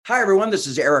Hi, everyone. This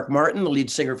is Eric Martin, the lead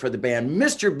singer for the band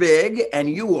Mr. Big, and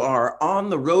you are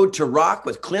on the road to rock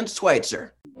with Clint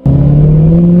Schweitzer.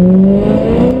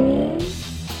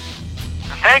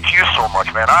 Thank you so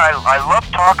much, man. I love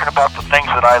talking about the things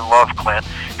that I love, Clint,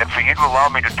 and for you to allow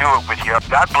me to do it with you.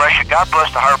 God bless you. God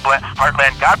bless the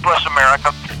Heartland. God bless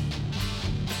America.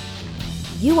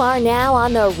 You are now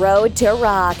on the road to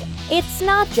rock. It's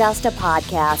not just a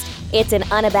podcast. It's an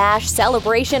unabashed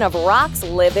celebration of rock's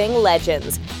living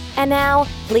legends. And now,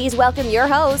 please welcome your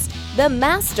host, the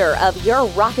master of your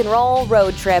rock and roll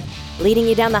road trip, leading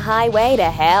you down the highway to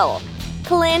hell,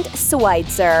 Clint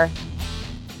Schweitzer.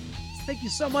 Thank you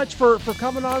so much for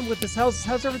coming on with this.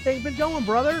 How's everything been going,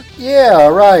 brother? Yeah,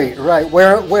 right.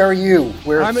 Where are you?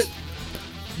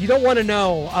 You don't want to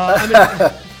know.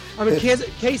 I'm in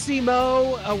KC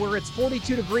Mo, where it's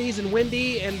 42 degrees and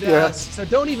windy, and so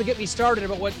don't even get me started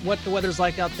about what the weather's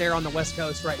like out there on the West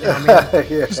Coast right now.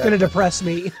 It's going to depress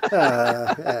me.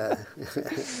 But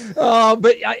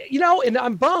and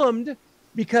I'm bummed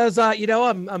because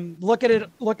I'm looking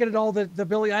at all the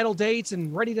Billy Idol dates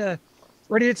and ready to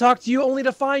talk to you, only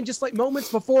to find just like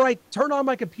moments before I turn on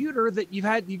my computer that you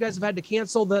guys have had to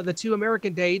cancel the two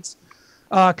American dates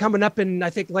coming up in,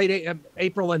 I think, late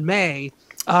April and May.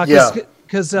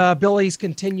 Because Billy's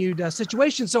continued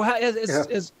situation. So how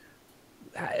is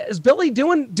Billy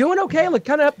doing okay? Like,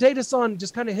 kind of update us on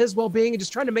just kind of his well-being and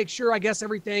just trying to make sure, I guess,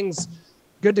 everything's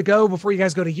good to go before you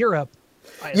guys go to Europe.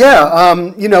 He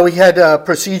had a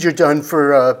procedure done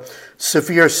for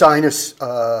severe sinus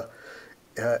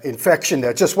infection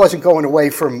that just wasn't going away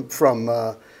from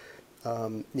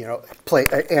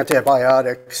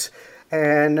antibiotics.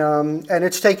 And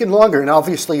it's taken longer. And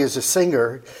obviously, as a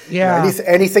singer,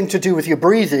 anything to do with your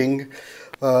breathing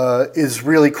is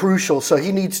really crucial. So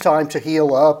he needs time to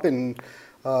heal up, and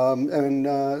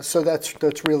so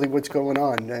that's really what's going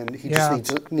on. And he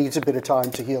just needs a bit of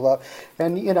time to heal up.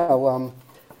 And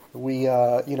we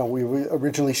were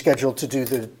originally scheduled to do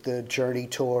the Journey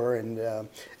tour, and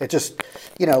it just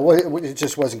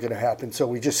wasn't going to happen. So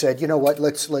we just said, you know what,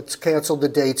 let's cancel the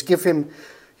dates, give him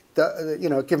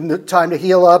the time to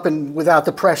heal up, and without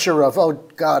the pressure of, oh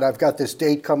God, I've got this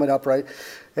date coming up, right?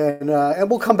 And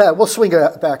we'll come back. We'll swing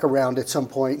back around at some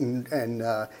point and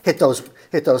hit those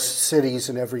cities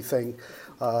and everything.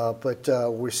 But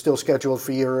we're still scheduled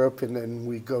for Europe, and then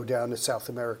we go down to South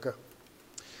America.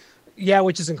 Yeah,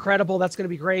 which is incredible. That's going to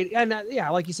be great. And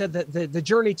like you said, the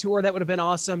Journey tour, that would have been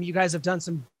awesome. You guys have done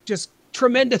some just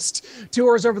tremendous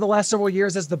tours over the last several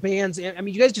years as the bands. I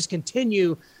mean, you guys just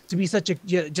continue to be such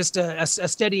a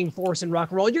steadying force in rock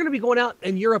and roll. You're going to be going out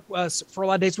in Europe for a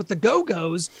lot of days with the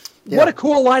Go-Go's. Yeah. What a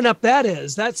cool lineup that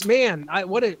is. That's,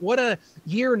 what a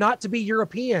year not to be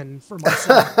European for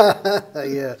myself.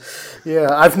 Yeah.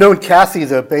 I've known Kathy,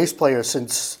 the bass player,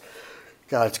 since,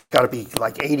 God, it's got to be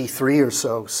like 83 or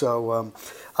so. So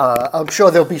I'm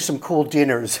sure there'll be some cool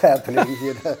dinners happening,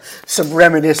 some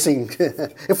reminiscing,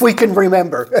 if we can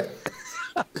remember.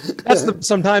 That's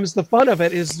sometimes the fun of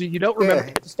it is you don't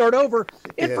remember to start over.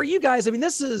 And for you guys, I mean,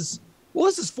 this is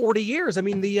 40 years. I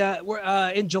mean,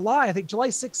 in July, I think July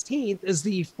 16th is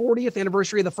the 40th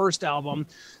anniversary of the first album.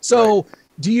 So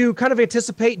do you kind of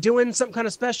anticipate doing some kind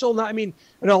of special? I mean,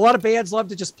 I know a lot of bands love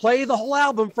to just play the whole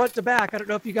album front to back. I don't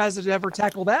know if you guys have ever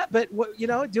tackled that, but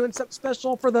doing something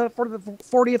special for the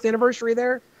 40th anniversary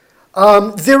there? I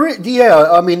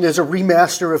mean, there's a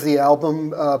remaster of the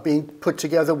album being put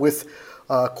together with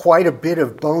quite a bit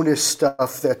of bonus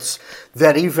stuff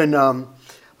that even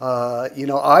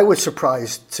I was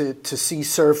surprised to see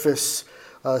surface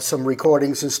some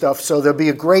recordings and stuff. So there'll be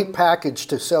a great package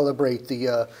to celebrate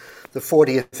the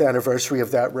 40th anniversary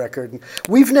of that record. And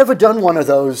we've never done one of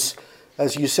those,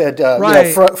 as you said,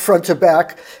 front to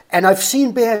back. And I've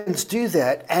seen bands do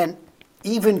that. And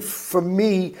even for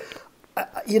me,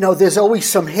 there's always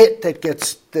some hit that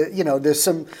gets there's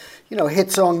some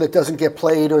hit song that doesn't get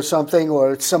played or something,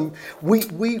 or we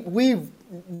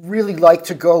really like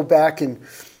to go back and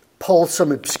pull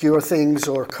some obscure things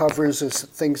or covers or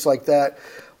things like that,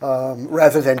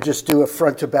 rather than just do a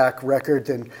front to back record,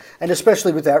 and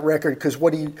especially with that record, because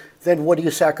what do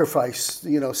you sacrifice?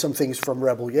 Some things from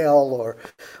Rebel Yell or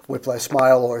Whiplash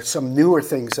Smile or some newer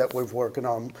things that we're working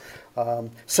on.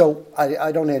 So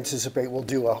I don't anticipate we'll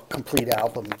do a complete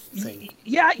album thing.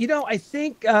 Yeah, I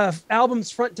think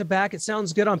albums front to back, it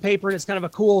sounds good on paper and it's kind of a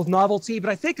cool novelty, but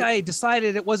I think I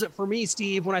decided it wasn't for me,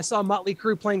 Steve, when I saw Motley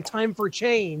Crue playing Time for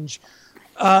Change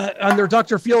on their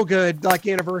Dr. Feelgood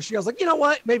anniversary. I was like, you know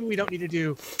what? Maybe we don't need to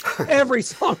do every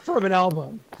song from an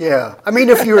album. Yeah, I mean,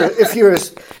 if you're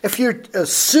a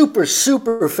super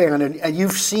fan and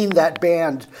you've seen that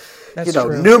band That's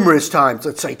true. numerous times,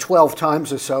 let's say 12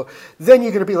 times or so, then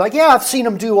you're going to be like, yeah, I've seen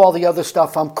them do all the other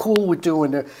stuff. I'm cool with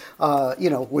doing,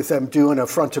 with them doing a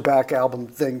front to back album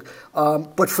thing.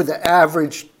 But for the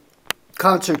average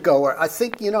concert goer, I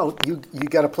think, you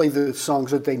got to play the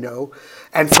songs that they know.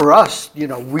 And for us,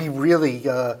 we really,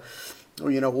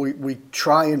 we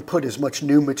try and put as much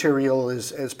new material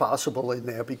as possible in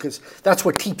there, because that's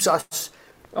what keeps us,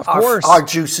 our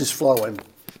juices flowing.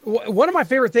 One of my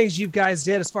favorite things you guys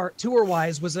did as far tour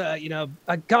wise was,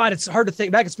 God, it's hard to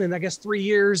think back. It's been, I guess, 3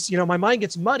 years. My mind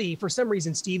gets muddy for some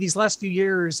reason, Steve. These last few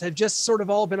years have just sort of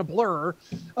all been a blur,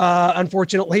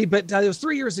 unfortunately. But it was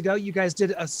 3 years ago. You guys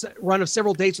did a run of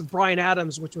several dates with Bryan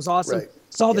Adams, which was awesome. Right.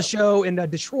 Saw the show in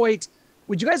Detroit.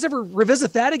 Would you guys ever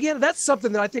revisit that again? That's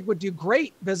something that I think would do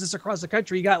great business across the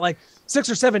country. You got like 6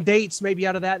 or 7 dates maybe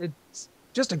out of that. It's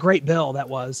just a great bill that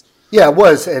was. Yeah, it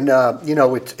was. And,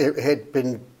 it had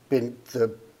been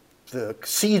the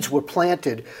seeds were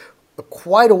planted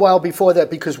quite a while before that,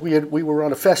 because we were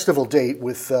on a festival date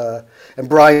with, and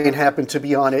Bryan happened to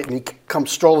be on it, and he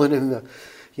comes strolling in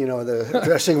the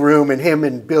dressing room, and him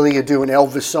and Billy are doing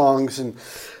Elvis songs, and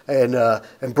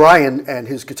Bryan and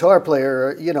his guitar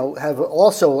player, have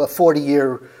also a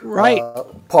 40-year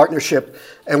partnership,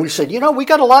 and we said, we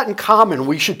got a lot in common.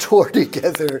 We should tour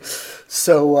together.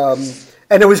 So.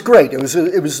 And it was great. It was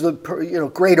a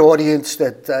great audience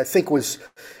that I think was,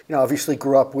 obviously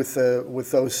grew up with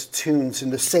those tunes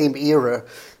in the same era,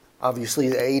 obviously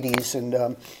the 80s, and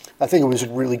I think it was a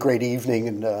really great evening,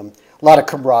 and a lot of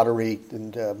camaraderie.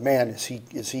 And man, is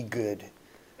he good.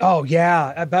 Oh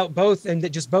yeah, about both,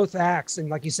 and just both acts, and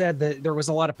like you said, there was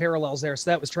a lot of parallels there,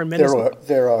 so that was tremendous.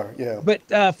 There are, yeah.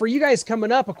 But for you guys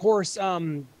coming up, of course,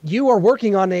 you are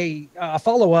working on a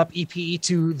follow-up EP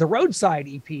to the Roadside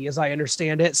EP, as I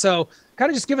understand it. So,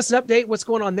 kind of just give us an update. What's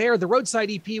going on there? The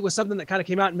Roadside EP was something that kind of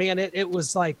came out, and man, it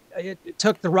was like it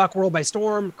took the rock world by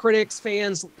storm. Critics,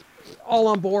 fans, all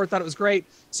on board. Thought it was great.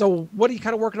 So, what are you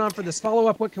kind of working on for this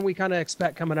follow-up? What can we kind of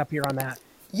expect coming up here on that?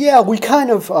 Yeah, we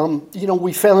kind of,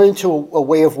 we fell into a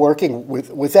way of working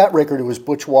with that record. It was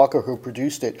Butch Walker who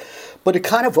produced it, but it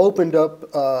kind of opened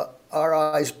up our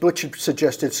eyes. Butch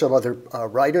suggested some other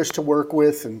writers to work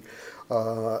with, and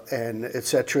et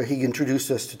cetera. He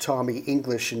introduced us to Tommy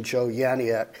English and Joe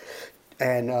Yaniak,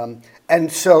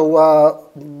 and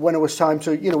so when it was time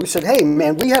to, we said, hey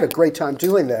man, we had a great time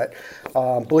doing that.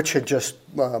 Butch had just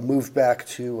moved back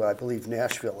to, I believe,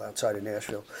 Nashville, outside of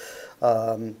Nashville.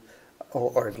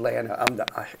 Or Atlanta.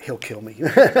 He'll kill me.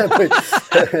 We'll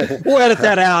edit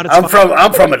that out. I'm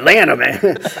from Atlanta,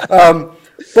 man.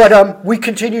 But we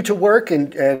continue to work,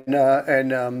 and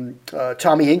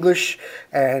Tommy English,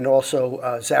 and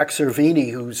also Zach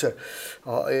Cervini, who's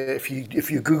if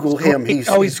you Google him, he's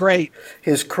great.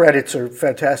 His credits are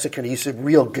fantastic, and he's a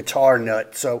real guitar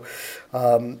nut. So.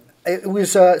 It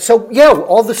was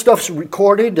all the stuff's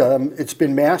recorded. It's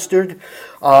been mastered.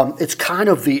 It's kind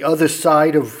of the other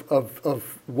side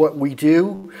of what we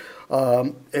do.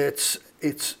 It's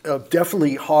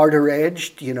definitely harder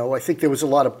edged. I think there was a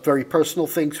lot of very personal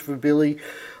things for Billy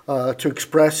to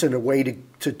express, and a way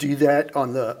to do that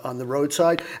on the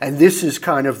Roadside. And this is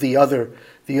kind of the other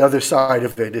side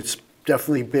of it. It's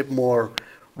definitely a bit more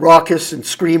raucous and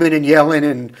screaming and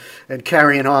yelling and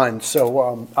carrying on.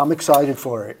 So I'm excited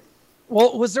for it.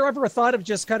 Well, was there ever a thought of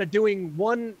just kind of doing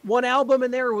one album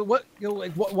in there?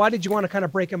 Why did you want to kind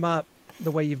of break them up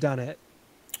the way you've done it?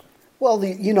 Well,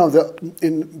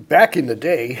 back in the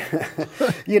day,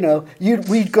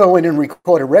 we'd go in and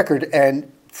record a record, and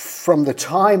from the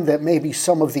time that maybe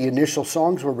some of the initial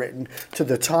songs were written to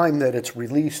the time that it's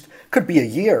released could be a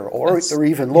year or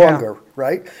even longer,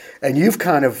 right? And you're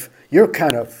kind of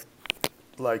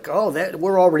like,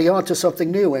 we're already on to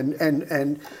something new,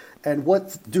 and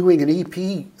what doing an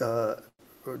EP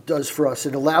does for us,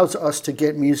 it allows us to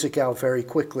get music out very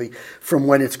quickly from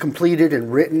when it's completed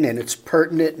and written, and it's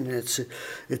pertinent, and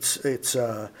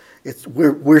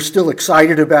we're still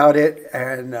excited about it,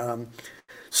 and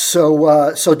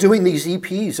so doing these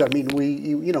EPs, I mean,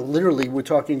 we literally we're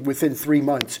talking within 3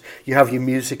 months you have your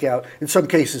music out, in some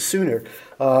cases sooner.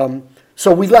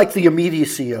 So we like the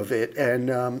immediacy of it, and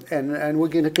we're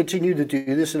going to continue to do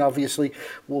this, and obviously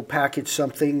we'll package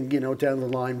something, down the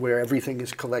line where everything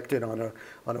is collected on a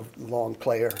long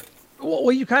player.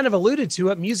 Well, you kind of alluded to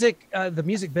it. Music, the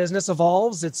music business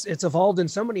evolves. It's evolved in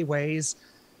so many ways,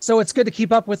 so it's good to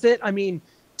keep up with it. I mean,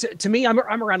 to me, I'm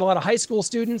around a lot of high school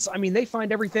students. I mean, they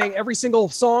find every single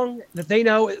song that they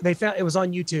know, they found it was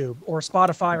on YouTube or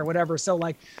Spotify or whatever. So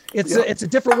like, it's a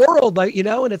different world, like,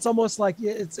 and it's almost like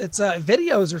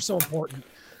videos are so important.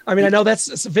 I mean, I know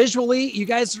that's visually, you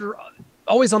guys are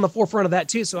always on the forefront of that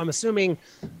too. So I'm assuming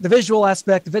the visual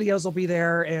aspect, the videos will be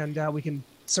there, and we can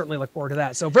certainly look forward to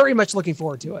that. So very much looking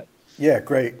forward to it. Yeah,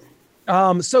 great.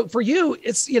 So for you,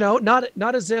 it's,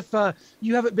 not as if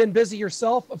you haven't been busy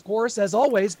yourself, of course, as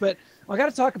always, but I got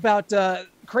to talk about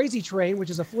Crazy Train, which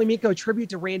is a flamenco tribute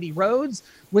to Randy Rhoads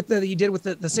that you did with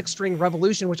the Six String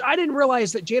Revolution, which I didn't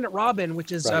realize that Janet Robin,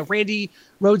 which is Right. Randy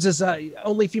Rhoads'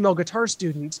 only female guitar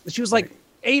student, she was like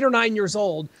 8 or 9 years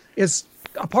old, is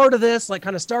a part of this, like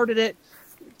kind of started it.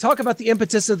 Talk about the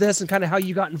impetus of this and kind of how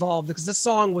you got involved, because this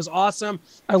song was awesome.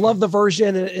 I love the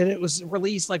version, and it was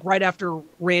released like right after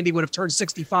Randy would have turned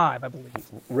 65, I believe.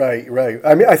 Right.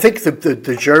 I mean, I think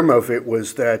the germ of it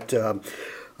was that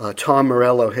Tom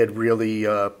Morello had really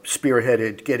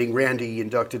spearheaded getting Randy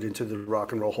inducted into the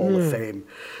Rock and Roll Hall of Fame,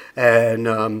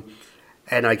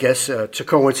 and I guess to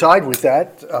coincide with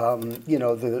that,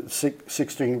 the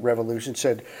Six String Revolution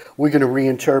said, we're going to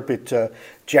reinterpret.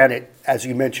 Janet, as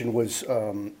you mentioned, was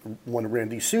one of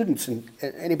Randy's students, and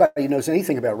anybody who knows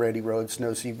anything about Randy Rhoads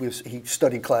knows he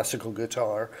studied classical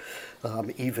guitar.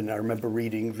 Even I remember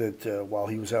reading that while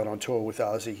he was out on tour with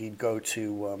Ozzy, he'd go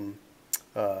to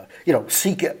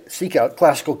seek out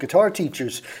classical guitar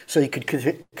teachers so he could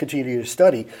continue to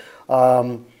study.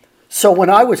 So when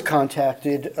I was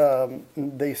contacted,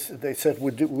 they said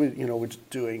we're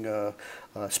doing a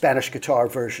Spanish guitar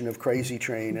version of Crazy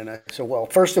Train, and I said, well,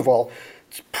 first of all,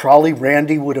 probably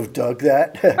Randy would have dug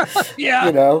that.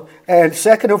 Yeah. And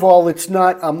second of all,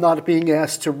 I'm not being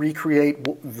asked to recreate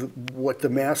what the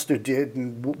master did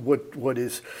and what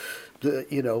is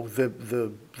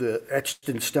the etched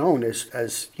in stone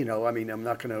as I mean,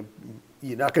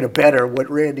 you're not gonna better what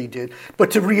Randy did,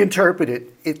 but to reinterpret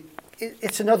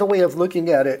it's another way of looking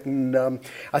at it, and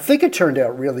I think it turned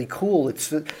out really cool.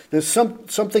 There's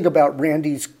something about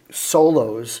Randy's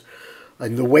solos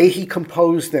and the way he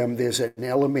composed them. There's an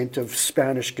element of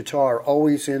Spanish guitar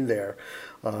always in there,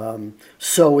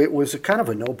 so it was a kind of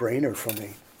a no-brainer for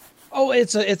me. Oh,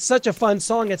 it's such a fun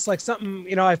song. It's like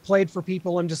something, I've played for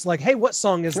people. I'm just like, hey, what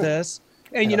song is this?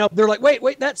 And, they're like,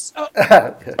 wait, that's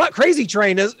not Crazy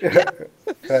Train, is yeah.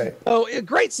 Right. Oh, a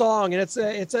great song. And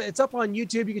it's up on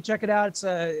YouTube. You can check it out. It's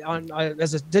on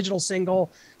as a digital single.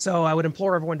 So I would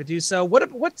implore everyone to do so.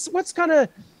 What's kind of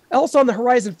else on the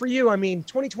horizon for you? I mean,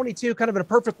 2022, kind of in a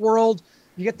perfect world.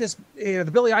 You get this, the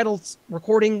Billy Idol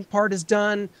recording part is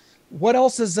done. What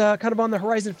else is kind of on the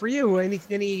horizon for you?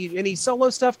 Any solo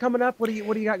stuff coming up? What do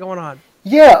you got going on?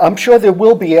 Yeah, I'm sure there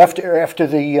will be after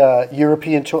the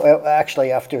European tour.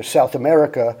 Actually, after South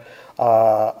America,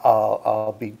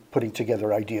 I'll be putting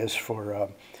together ideas for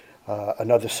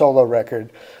another solo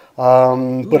record.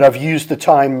 But I've used the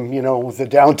time, the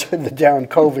down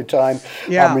COVID time.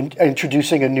 Yeah. I'm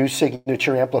introducing a new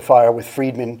signature amplifier with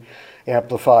Friedman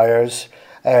amplifiers,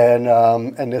 and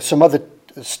there's some other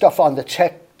stuff on the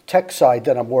tech side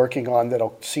that I'm working on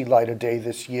that'll see light of day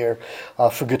this year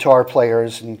for guitar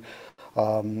players, and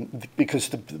because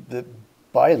the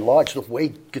by and large the way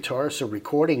guitarists are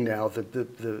recording now,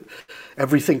 the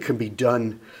everything can be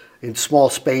done in small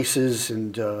spaces,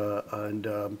 and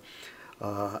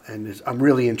I'm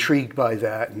really intrigued by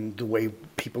that, and the way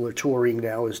people are touring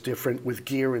now is different with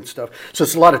gear and stuff. So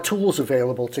it's a lot of tools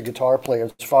available to guitar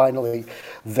players finally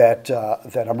that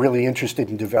I'm really interested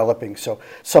in developing. So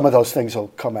some of those things will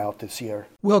come out this year.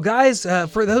 Well, guys,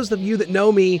 for those of you that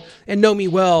know me and know me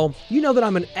well, you know that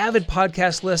I'm an avid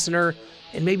podcast listener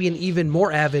and maybe an even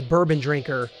more avid bourbon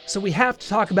drinker. So we have to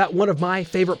talk about one of my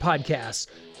favorite podcasts.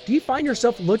 Do you find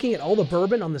yourself looking at all the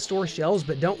bourbon on the store shelves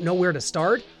but don't know where to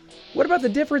start? What about the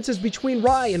differences between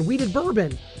rye and wheated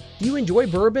bourbon? Do you enjoy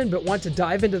bourbon but want to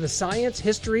dive into the science,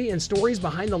 history, and stories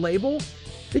behind the label?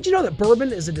 Did you know that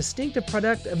bourbon is a distinctive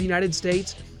product of the United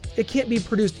States? It can't be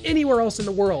produced anywhere else in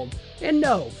the world. And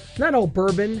no, not all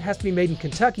bourbon has to be made in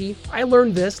Kentucky. I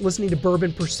learned this listening to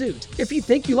Bourbon Pursuit. If you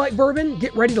think you like bourbon,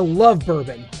 get ready to love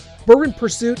bourbon. Bourbon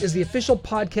Pursuit is the official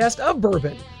podcast of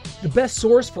bourbon, the best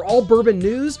source for all bourbon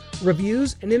news,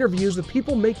 reviews, and interviews with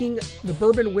people making the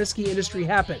bourbon whiskey industry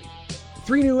happen.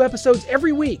 3 new episodes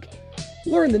every week.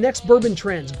 Learn the next bourbon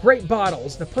trends, great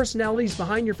bottles, the personalities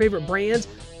behind your favorite brands,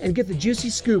 and get the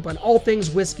juicy scoop on all things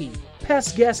whiskey.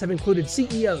 Past guests have included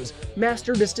CEOs,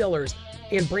 master distillers,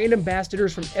 and brand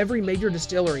ambassadors from every major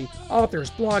distillery,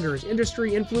 authors, bloggers,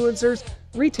 industry influencers,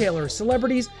 retailers,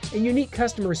 celebrities, and unique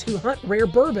customers who hunt rare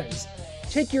bourbons.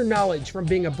 Take your knowledge from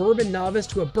being a bourbon novice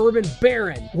to a bourbon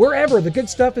baron. Wherever the good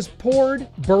stuff is poured,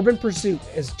 Bourbon Pursuit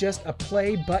is just a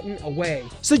play button away.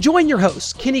 So join your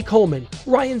hosts, Kenny Coleman,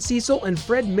 Ryan Cecil, and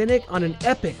Fred Minnick on an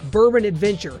epic bourbon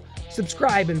adventure.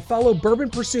 Subscribe and follow Bourbon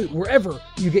Pursuit wherever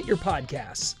you get your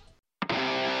podcasts.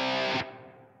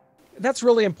 that's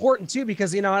really important too,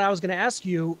 because, you know, and I was going to ask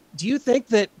you, do you think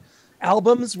that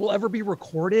albums will ever be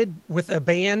recorded with a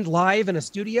band live in a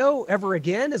studio ever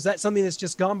again? Is that something that's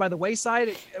just gone by the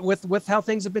wayside with how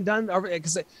things have been done?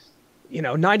 Because, you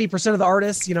know, 90% of the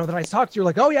artists, you know, that I talked to are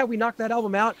like, oh yeah, we knocked that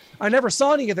album out. I never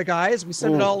saw any of the guys. We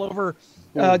sent it all over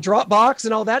Dropbox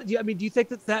and all that. Do you think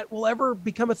that will ever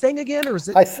become a thing again, or is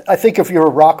it? I think if you're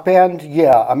a rock band,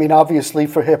 yeah. I mean, obviously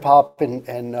for hip hop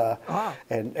and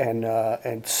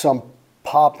some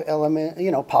pop element,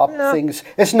 you know, pop things,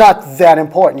 it's not that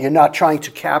important. You're not trying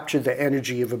to capture the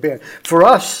energy of a band. For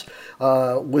us,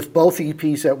 with both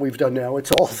EPs that we've done now,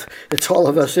 it's all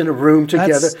of us in a room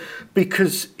together,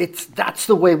 because that's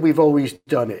the way we've always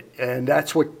done it, and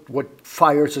that's what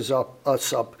fires us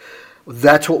up.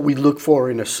 That's what we look for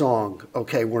in a song.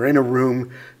 Okay, we're in a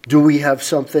room. Do we have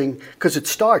something? Because it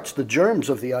starts, the germs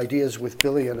of the ideas with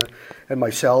Billy and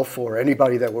myself, or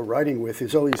anybody that we're writing with,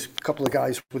 is always a couple of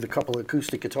guys with a couple of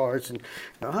acoustic guitars, and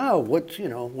what's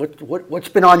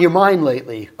been on your mind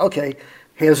lately? Okay,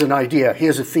 here's an idea.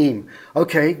 Here's a theme.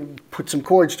 Okay, put some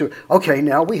chords to it. Okay,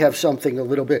 now we have something a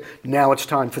little bit. Now it's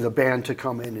time for the band to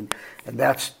come in, and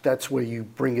that's where you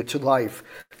bring it to life.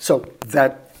 So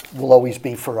that will always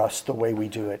be for us the way we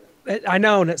do it. I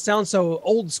know, and it sounds so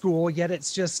old school, yet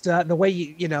it's just the way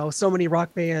you know, so many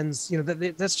rock bands, you know,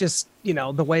 that's just, you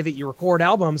know, the way that you record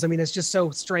albums. I mean, it's just so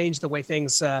strange the way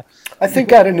things. I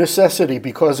think out of necessity,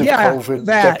 because of COVID,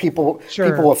 that people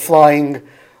are flying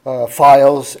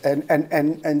files,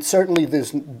 and certainly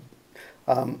there's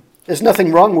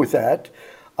nothing wrong with that.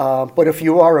 But if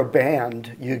you are a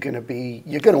band, you're gonna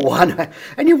want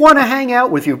to hang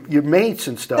out with your mates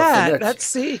and stuff.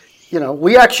 You know,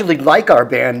 we actually like our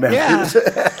band members.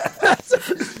 Yeah.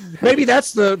 Maybe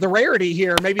that's the rarity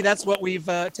here. Maybe that's what we've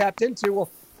tapped into.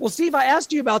 Well, Steve, I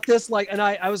asked you about this, and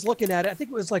I was looking at it. I think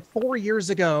it was like 4 years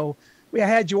ago. I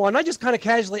had you on. I just kind of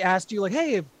casually asked you, like,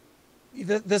 hey,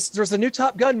 there's a new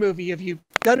Top Gun movie. Have you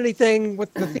done anything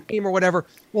with the theme or whatever?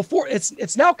 Well,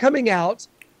 it's now coming out.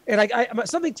 And I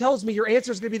something tells me your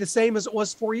answer is going to be the same as it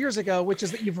was 4 years ago, which is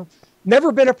that you've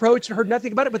never been approached, heard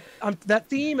nothing about it. But that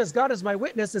theme, As God Is My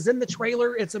Witness, is in the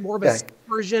trailer. It's a more of a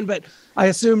version, but I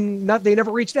assume they never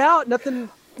reached out. Nothing.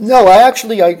 No,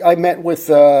 I met with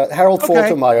Harold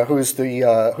Faltermeyer, who's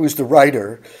the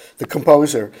writer, the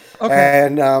composer,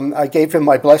 and I gave him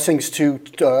my blessings to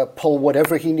pull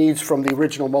whatever he needs from the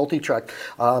original multi-track.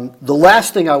 The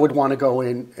last thing I would want to go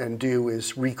in and do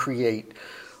is recreate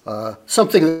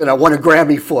something that I won a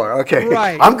Grammy for. Okay,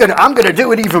 right. I'm gonna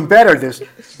do it even better this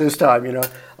time. You know,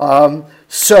 but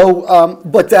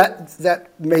that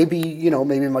maybe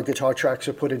my guitar tracks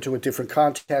are put into a different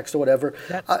context or whatever.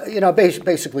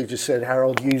 Basically just said,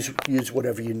 Harold, use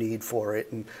whatever you need for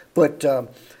it. But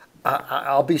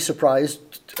I'll be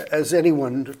surprised as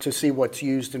anyone to see what's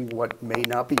used and what may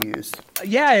not be used.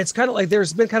 Yeah, it's kind of like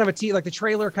there's been kind of like the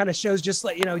trailer kind of shows just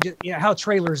like how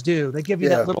trailers do. They give you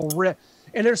that little rip.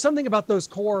 And there's something about those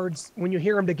chords, when you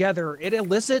hear them together, it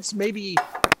elicits maybe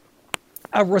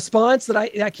a response that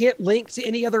I can't link to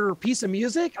any other piece of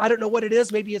music. I don't know what it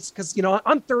is. Maybe it's because,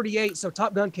 I'm 38, so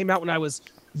Top Gun came out when I was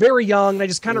very young. And I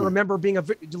just kind of remember being a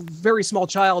very small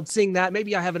child seeing that.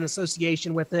 Maybe I have an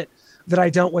association with it that I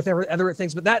don't with other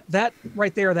things. But that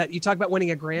right there, that you talk about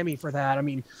winning a Grammy for that. I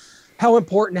mean, how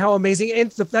important, how amazing.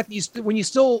 And the fact that when you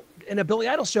still, in a Billy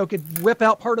Idol show, could whip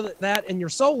out part of that in your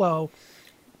solo,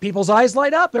 people's eyes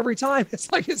light up every time.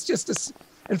 It's like it's just this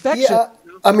infection. Yeah,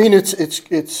 I mean,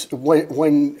 it's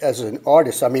when as an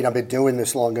artist, I mean, I've been doing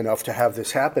this long enough to have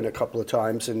this happen a couple of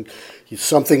times, and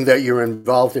something that you're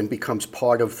involved in becomes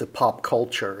part of the pop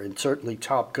culture. And certainly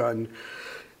Top Gun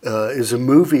is a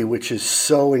movie which is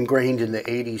so ingrained in the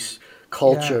 80s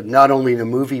culture, not only the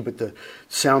movie, but the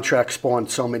soundtrack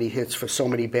spawned so many hits for so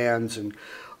many bands, and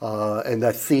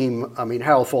that theme, I mean,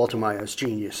 Harold Faltermeyer is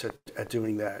genius at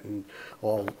doing that, and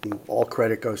all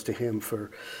credit goes to him for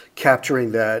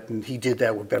capturing that, and he did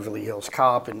that with Beverly Hills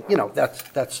Cop, and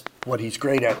that's what he's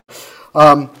great at.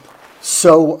 But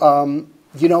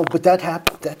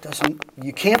that doesn't,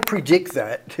 you can't predict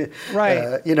that.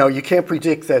 Right. You can't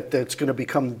predict that that's going to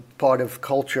become part of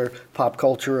culture, pop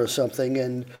culture or something,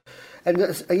 and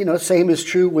same is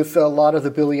true with a lot of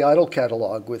the Billy Idol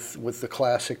catalog with the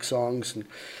classic songs,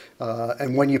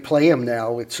 and when you play them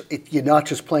now, you're not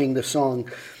just playing the song,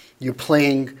 you're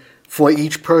playing for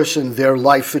each person their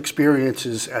life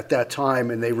experiences at that time,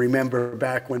 and they remember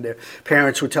back when their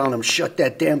parents were telling them, "Shut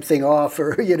that damn thing off,"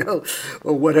 or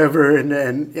or whatever, and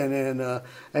I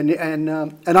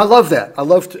love that.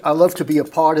 I love to be a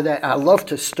part of that. I love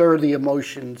to stir the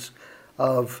emotions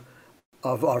of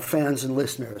our fans and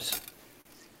listeners.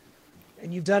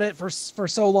 and you've done it for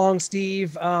so long,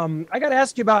 Steve. I got to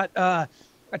ask you about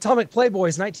Atomic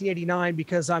Playboys 1989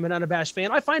 because I'm an unabashed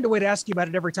fan. I find a way to ask you about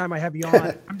it every time I have you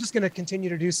on. I'm just going to continue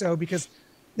to do so because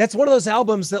that's one of those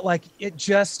albums that like it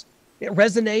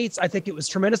resonates. I think it was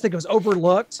tremendous. I think it was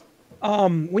overlooked.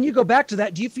 When you go back to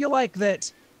that, do you feel like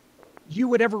that you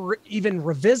would ever even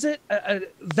revisit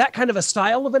that kind of a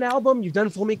style of an album? You've done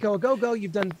Flamenco a Go-Go.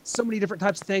 You've done so many different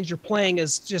types of things. Your playing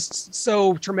is just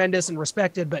so tremendous and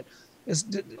respected, but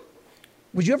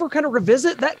would you ever kind of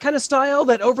revisit that kind of style,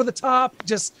 that over the top,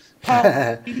 just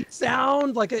pop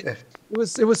sound? Like it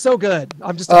was so good.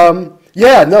 I'm just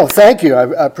yeah, no, thank you.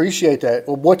 I appreciate that.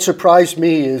 Well, what surprised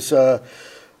me is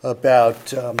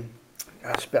about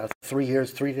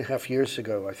 3.5 years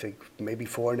ago, I think, maybe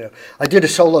 4 now. I did a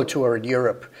solo tour in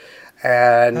Europe,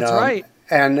 and that's right.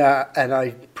 And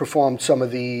I performed some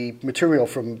of the material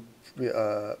from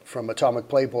Atomic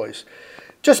Playboys,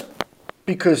 just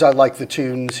because I like the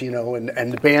tunes, you know,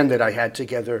 and the band that I had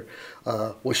together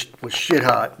was shit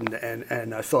hot,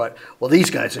 and I thought, well,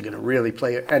 these guys are going to really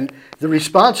play it. And the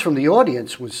response from the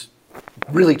audience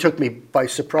really took me by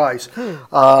surprise.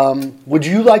 Would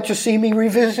you like to see me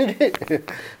revisit it?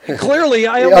 Clearly,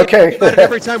 I only think about it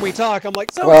every time we talk. I'm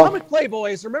like, Atomic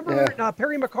Playboys. Remember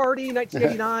Perry McCarty,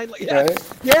 1989?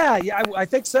 I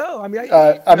think so. I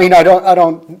mean, I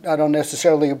don't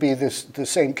necessarily be the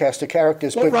same cast of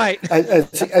characters, but right.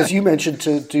 as you mentioned,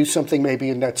 to do something maybe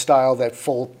in that style, that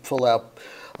full out.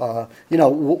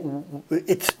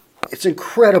 It's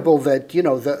incredible that, you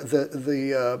know,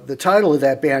 the title of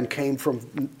that band came from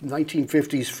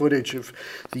 1950s footage of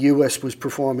the U.S. was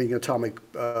performing atomic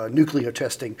nuclear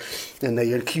testing, and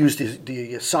they accused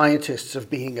the scientists of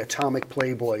being atomic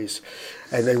playboys,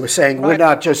 and they were saying, we're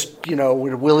not just, you know,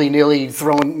 we're willy-nilly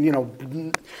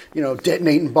throwing,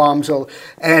 detonating bombs,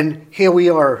 and here we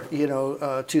are,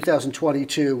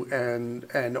 2022,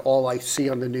 and all I see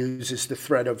on the news is the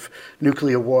threat of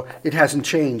nuclear war. It hasn't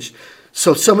changed.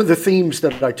 So some of the themes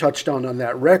that I touched on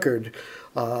that record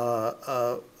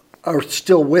are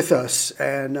still with us,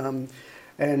 and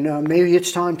maybe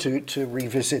it's time to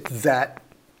revisit that,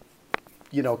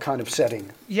 kind of setting.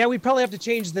 Yeah, we probably have to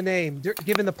change the name,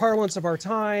 given the parlance of our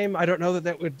time. I don't know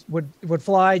that would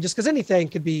fly, just because anything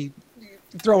could be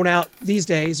thrown out these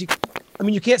days. You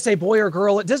can't say boy or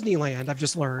girl at Disneyland. I've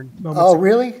just learned. Oh,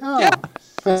 really? Oh. Yeah.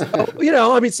 So,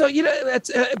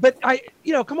 that's, but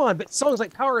come on, but songs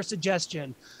like Power of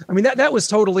Suggestion, that was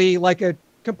totally like a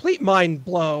complete mind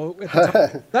blow.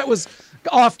 That was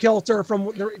off kilter from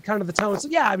the tone. So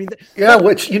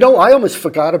which, I almost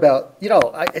forgot about,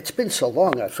 it's been so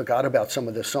long, I forgot about some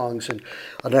of the songs, and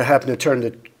I happened to turn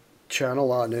the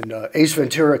channel on, and Ace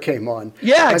Ventura came on.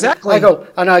 Yeah, exactly. I go,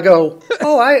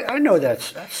 oh, I know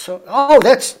that's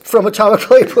from Atomic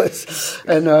Playboys,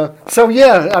 and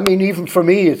even for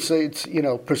me, it's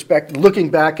perspective. Looking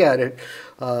back at it,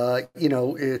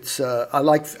 it's I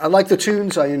like the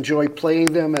tunes. I enjoy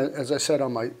playing them, as I said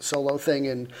on my solo thing,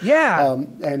 and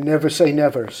never say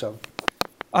never. So.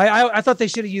 I thought they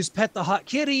should have used Pet the Hot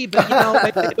Kitty, but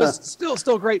it was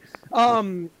still great.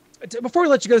 Before we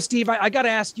let you go, Steve, I got to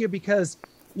ask you because,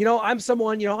 I'm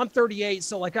someone, I'm 38.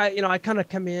 So like I kind of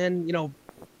come in,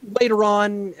 later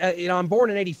on, I'm born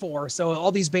in 84. So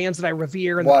all these bands that I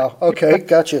revere. And wow. Okay.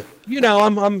 Gotcha.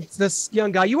 I'm this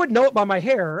young guy. You wouldn't know it by my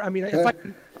hair.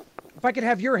 If I could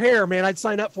have your hair, man, I'd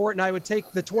sign up for it, and I would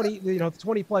take the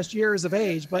 20 plus years of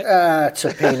age. But it's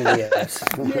a pain in the ass.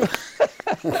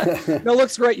 No,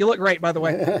 looks great. You look great, by the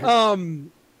way.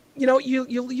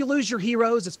 You lose your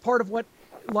heroes. It's part of what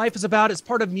life is about. It's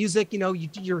part of music.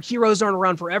 Your heroes aren't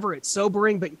around forever. It's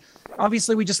sobering, but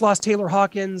obviously we just lost Taylor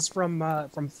Hawkins from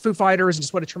Foo Fighters, and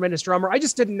just what a tremendous drummer. I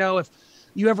just didn't know if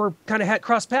you ever kind of had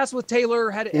crossed paths with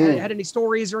Taylor, had any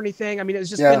stories or anything.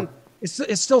 It's just been,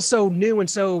 it's still so new and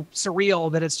so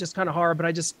surreal that it's just kind of hard, but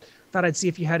I just thought I'd see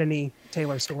if you had any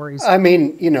Taylor stories. There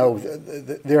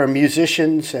are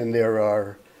musicians, and there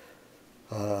are,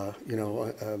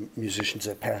 musicians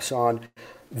that pass on.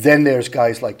 Then there's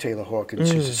guys like Taylor Hawkins,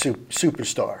 who's a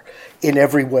superstar in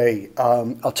every way.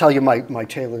 I'll tell you my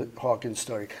Taylor Hawkins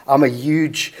story. I'm a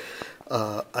huge,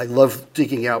 I love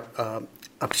digging out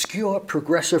obscure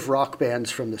progressive rock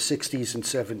bands from the 60s and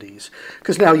 70s.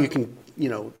 Because now you can,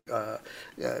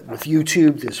 with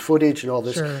YouTube, there's footage and all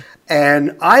this. Sure.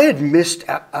 And I had missed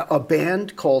a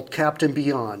band called Captain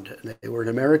Beyond. They were an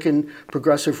American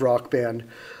progressive rock band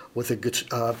with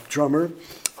a drummer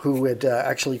who had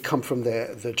actually come from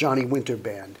the Johnny Winter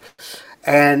band.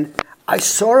 And I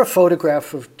saw a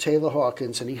photograph of Taylor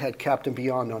Hawkins, and he had Captain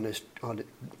Beyond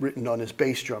written on his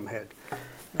bass drum head.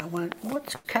 And I went,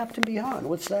 what's Captain Beyond?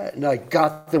 What's that? And I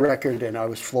got the record and I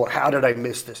was floored. How did I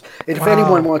miss this? And if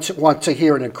anyone wants to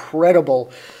hear an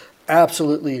incredible,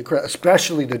 absolutely incredible,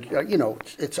 especially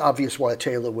it's obvious why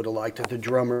Taylor would have liked it. The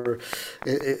drummer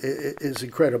is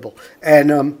incredible.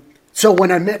 And so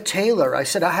when I met Taylor, I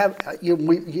said,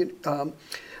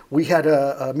 we had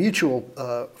a mutual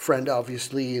friend,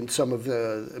 obviously, and some of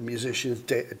the musicians,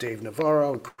 Dave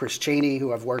Navarro and Chris Chaney,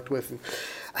 who I've worked with. And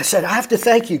I said, I have to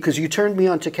thank you because you turned me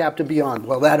on to Captain Beyond.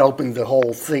 Well, that opened the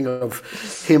whole thing of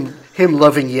him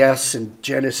loving Yes and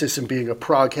Genesis and being a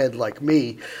prog head like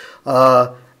me.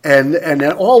 And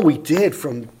then all we did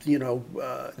from, we're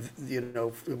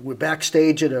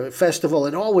backstage at a festival,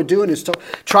 and all we're doing is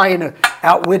trying to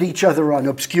outwit each other on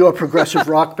obscure progressive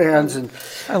rock bands. And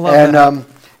I love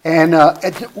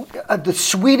that. The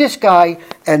sweetest guy,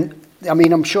 and I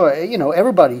mean, I'm sure,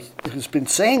 everybody has been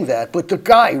saying that, but the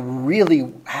guy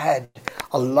really had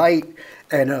a light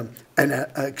and an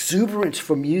exuberance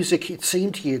for music. It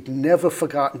seemed he had never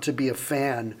forgotten to be a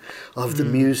fan of the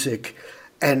music.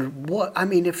 And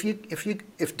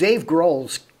if Dave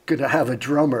Grohl's gonna have a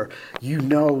drummer,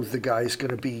 the guy's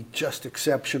gonna be just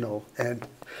exceptional. And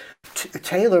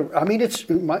Taylor, it's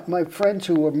my friends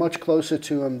who are much closer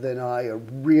to him than I are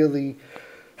really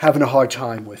having a hard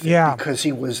time with it because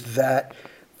he was that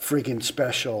friggin'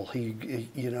 special. He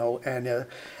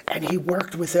and he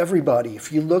worked with everybody.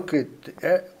 If you look at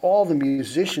all the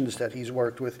musicians that he's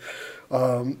worked with,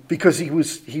 because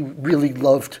he really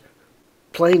loved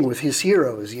playing with his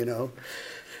heroes,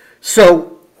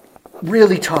 So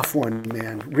really tough one,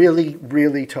 man. Really,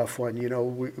 really tough one.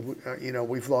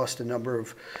 We've lost a number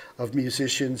of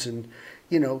musicians, and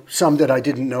some that I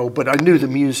didn't know, but I knew the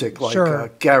music,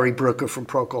 like Gary Brooker from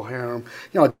Procol Harum.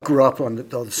 I grew up on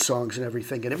those songs and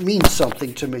everything, and it means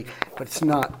something to me. But it's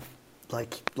not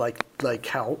like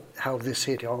how this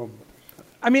hit home.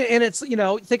 I mean, and it's,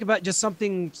 think about just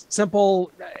something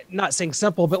simple, not saying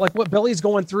simple, but like what Billy's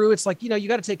going through. It's like, you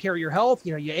got to take care of your health.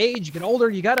 You age, you get older,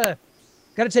 you got to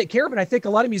take care of it. I think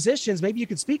a lot of musicians, maybe you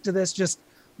could speak to this, just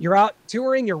you're out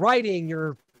touring, you're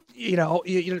writing,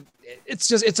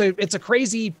 it's a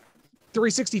crazy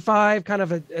 365 kind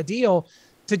of a deal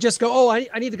to just go, I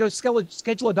need to go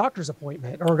schedule a doctor's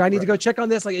appointment, or I need to go check on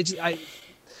this. Like,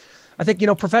 I think,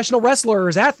 professional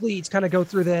wrestlers, athletes kind of go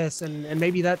through this, and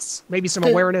maybe some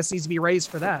awareness needs to be raised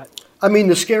for that. I mean,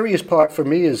 the scariest part for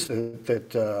me is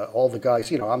that all the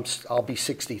guys, I'll be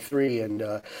 63, and,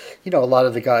 a lot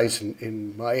of the guys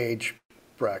in my age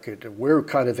bracket, we're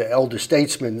kind of the elder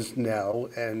statesmen now,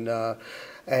 and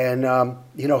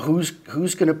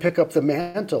who's going to pick up the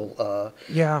mantle?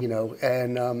 It's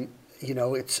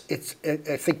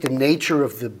I think the nature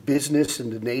of the business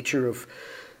and the nature of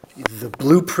the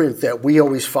blueprint that we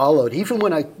always followed, even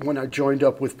when I joined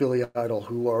up with Billy Idol,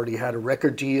 who already had a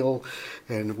record deal,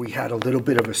 and we had a little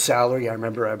bit of a salary. I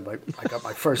remember I got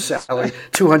my first salary,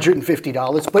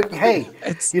 $250. But hey,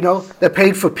 that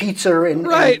paid for pizza and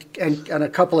a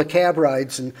couple of cab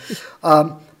rides, and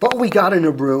but we got in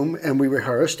a room and we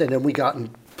rehearsed, and then we got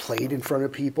and played in front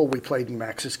of people. We played in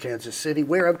Max's Kansas City,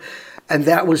 wherever. And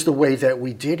that was the way that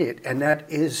we did it. And that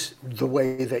is the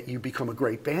way that you become a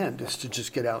great band, is to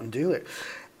just get out and do it.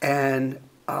 And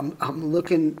I'm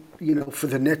looking, for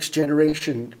the next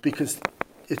generation, because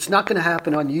it's not going to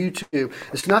happen on YouTube.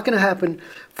 It's not going to happen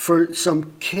for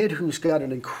some kid who's got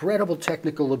an incredible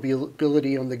technical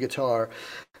ability on the guitar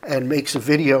and makes a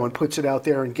video and puts it out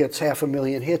there and gets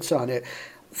 500,000 hits on it.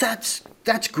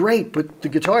 That's great, but the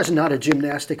guitar is not a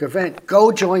gymnastic event.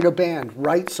 Go join a band,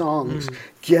 write songs,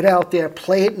 get out there,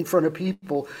 play it in front of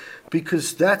people,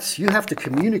 because you have to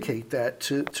communicate that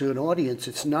to an audience.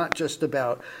 It's not just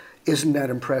about, isn't that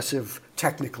impressive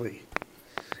technically?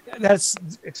 That's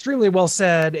extremely well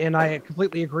said, and I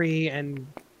completely agree. And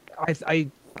I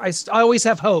always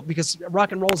have hope, because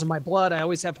rock and roll is in my blood. I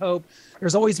always have hope.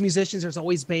 There's always musicians, there's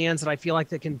always bands that I feel like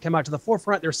that can come out to the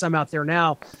forefront. There's some out there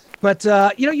now. But,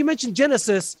 you mentioned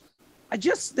Genesis.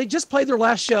 They just played their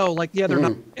last show like the other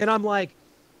night. And I'm like,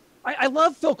 I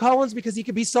love Phil Collins because he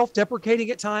could be self-deprecating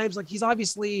at times. Like, he's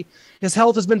obviously, his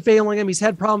health has been failing him. He's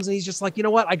had problems, and he's just like, you know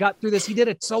what? I got through this. He did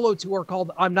a solo tour called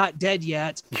I'm Not Dead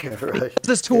Yet. Yeah, right.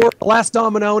 This tour, Last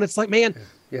Domino. And it's like, man,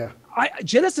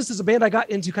 Genesis is a band I got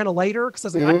into kind of later, because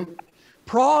I was like,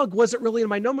 prog wasn't really in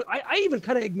my number. I even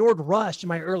kind of ignored Rush in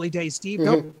my early days. Steve,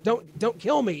 don't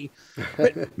kill me.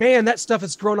 But man, that stuff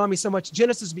has grown on me so much.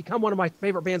 Genesis has become one of my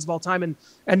favorite bands of all time, and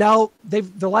now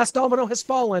the last domino has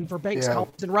fallen for Banks,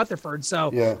 Collins, and Rutherford. So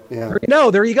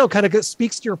there you go. Kind of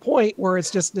speaks to your point, where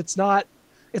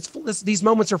these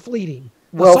moments are fleeting.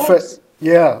 Well,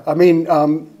 Yeah, I mean,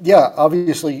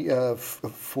 obviously,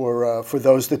 for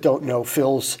those that don't know,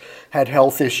 Phil's had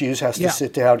health issues, has to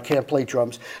sit down, can't play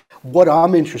drums. What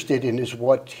I'm interested in is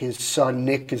what his son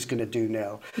Nick is going to do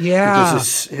now. Yeah,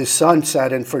 because his son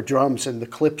sat in for drums, and the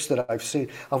clips that I've seen.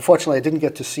 Unfortunately, I didn't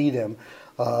get to see them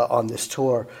on this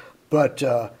tour, but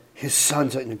his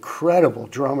son's an incredible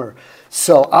drummer.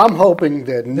 So I'm hoping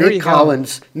that Nick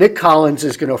Collins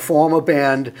is going to form a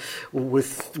band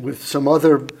with some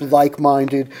other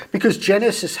like-minded, because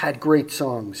Genesis had great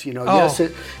songs. You know, yes,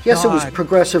 it was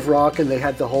progressive rock, and they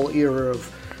had the whole era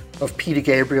of Peter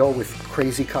Gabriel with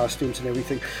crazy costumes and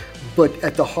everything. But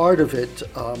at the heart of it,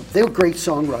 they were great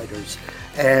songwriters,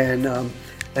 and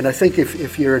I think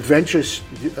if you're adventurous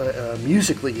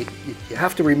musically, you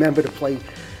have to remember to play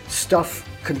stuff.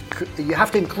 You have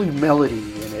to include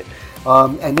melody in it.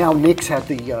 And now Nick's had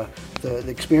the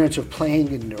experience of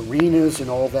playing in arenas and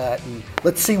all that, and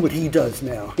let's see what he does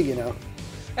now. You know.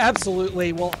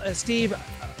 Absolutely. Well, Steve,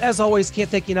 as always, can't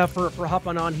thank you enough for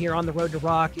hopping on here on the Road to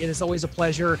Rock. It is always a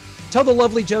pleasure. Tell the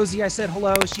lovely Josie I said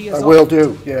hello. She is. I will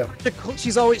do. Yeah.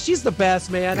 She's the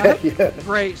best, man. Yeah.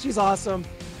 Great. She's awesome.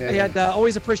 Yeah. And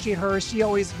always appreciate her. She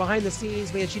always behind the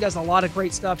scenes, man. She does a lot of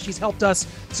great stuff. She's helped us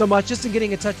so much just in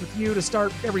getting in touch with you to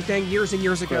start everything years and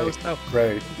years ago. So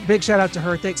big shout out to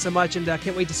her. Thanks so much, and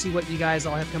can't wait to see what you guys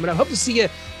all have coming up. Hope to see you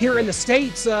here in the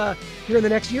States here in the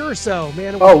next year or so,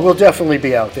 man. We'll definitely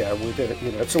be out there.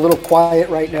 It's a little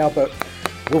quiet right now, but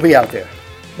we'll be out there.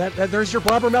 There's your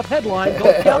Blabbermouth headline.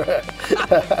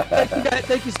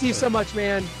 Thank you, Steve, so much,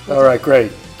 man. All right,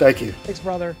 great. Thank you. Thanks,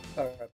 brother. All right.